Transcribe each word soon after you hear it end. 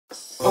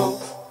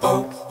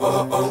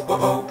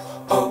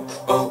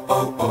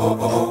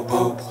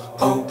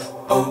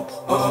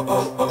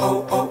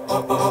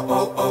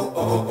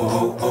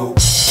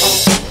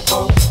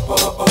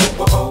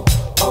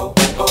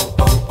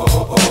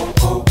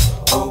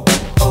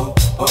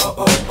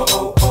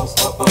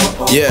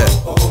Yeah,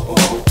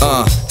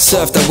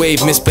 surf the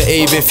wave,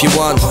 misbehave if you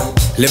want.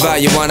 Live how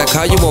you wanna,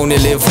 cause you only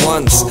live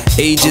once.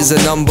 Age is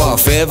a number,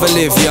 forever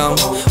live young.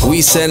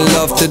 We send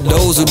love to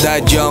those who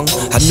died young.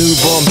 A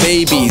newborn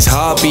babies,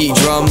 heartbeat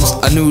drums.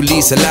 A new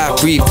lease of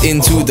life breathed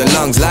into the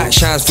lungs. Light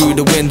shines through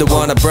the window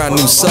on a brand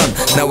new sun.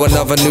 Now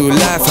another new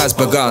life has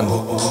begun.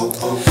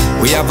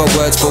 We have our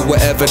words for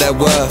whatever they're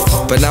worth,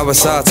 but now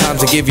it's our time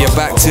to give you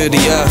back to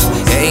the earth.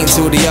 It ain't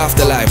till the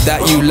afterlife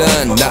that you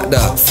learn that the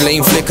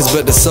flame flickers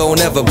but the soul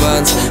never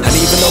burns. And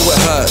even though it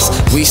hurts,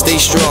 we stay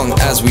strong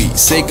as we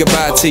say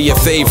goodbye to your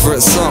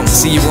favorite song.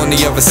 See you on the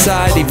other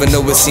side even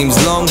though it seems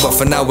long, but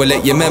for now we'll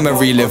let your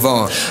memory live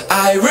on.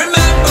 I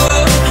remember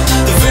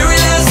the very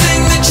last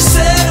thing that you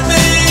said to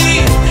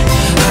me.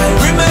 I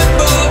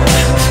remember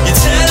you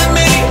telling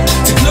me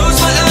to close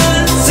my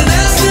eyes and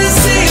ask to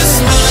see you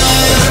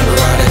smile. Remember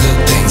all the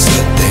good things,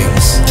 good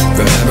things.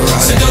 Remember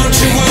all the don't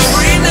you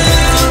worry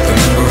now.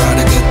 Remember all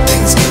the good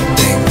things, good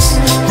things.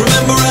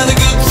 Remember all the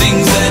good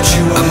things that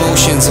you are.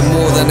 Emotions are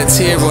more than a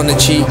tear on the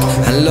cheek,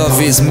 and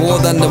love is more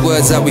than the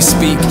words that we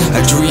speak.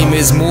 A dream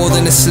is more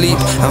than a sleep,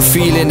 and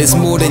feeling is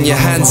more than your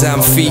hands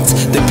and feet.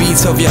 The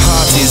beat of your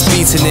heart is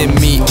beating in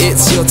me.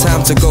 It's your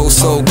time to go,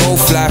 so go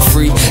fly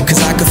free.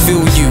 Cause I can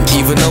feel you,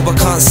 even though I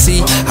can't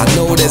see. I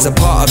know there's a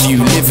part of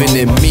you living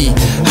in me.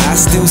 I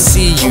still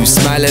see you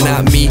smiling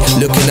at me,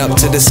 looking up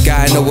to the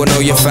sky. No one know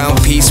you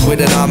found peace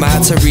with an arm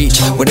out to reach,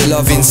 with a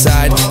love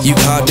inside you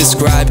can't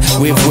describe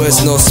with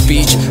words nor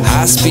speech.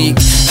 I speak,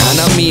 and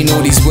I mean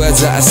all these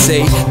words that I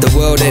say. The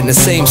world ain't the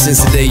same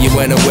since the day you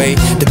went away.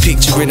 The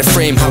picture in the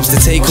frame helps to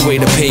take away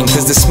the pain,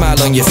 cause the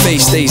smile on your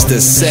face stays the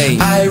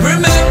same. I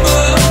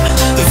remember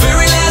the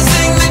very last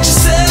thing that you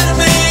said to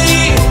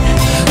me.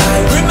 I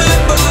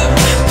remember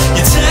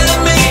you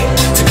telling me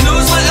to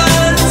close my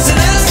eyes and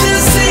ask me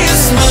to see you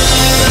smile.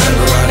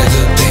 Remember all the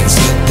good things,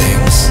 good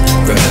things.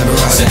 Remember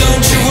all the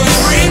don't you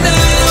worry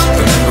now.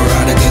 Remember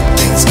all the good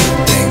things, good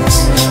things.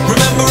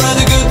 Remember all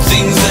the good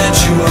things that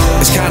you are.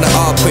 It's kinda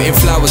hard putting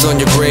flowers on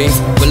your grave,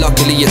 but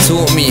luckily you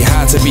taught me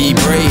how to be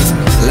brave.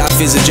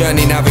 Life is a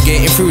journey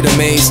navigating through the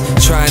maze,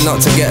 trying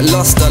not to get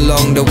lost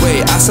along the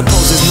way. I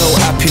suppose there's no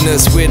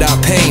happiness without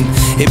pain.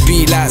 It'd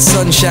be like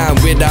sunshine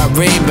without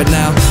rain, but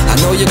now I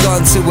know you're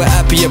gone to a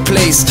happier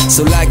place.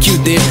 So like you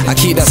did, I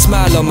keep that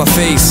smile on my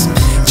face.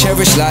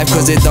 Cherish life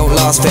cause it don't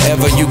last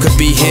forever. You could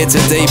be here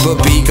today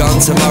but be gone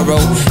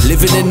tomorrow.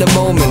 Living in the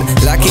moment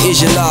like it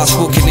is your last,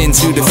 walking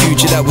into the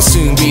future that will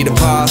soon be the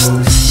past.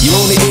 You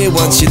only live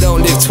once, you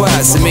don't live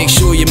twice, so make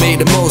sure you make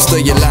the most of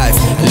your life.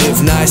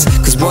 Live nice,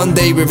 cause one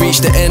day we reach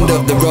the end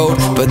of the road,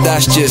 but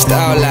that's just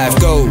how life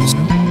goes.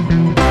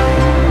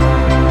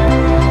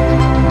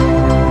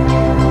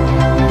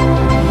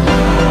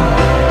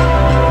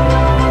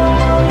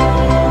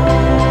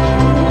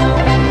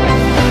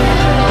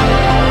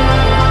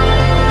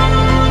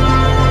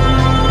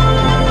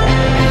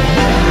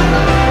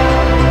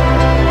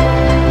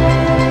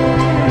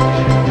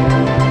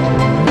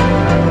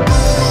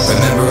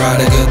 Remember all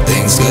the good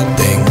things, good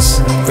things.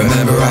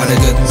 Remember all the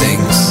good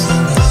things.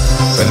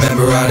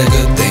 Remember all the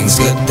good things,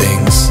 good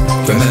things.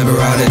 Remember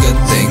all the good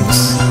things.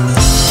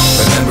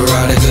 Remember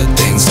all the good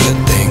things, good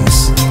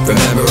things.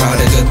 Remember all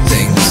the good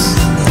things.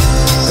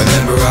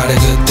 Remember all the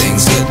good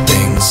things, good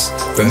things.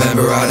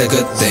 Remember all the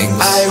good things.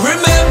 I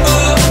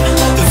remember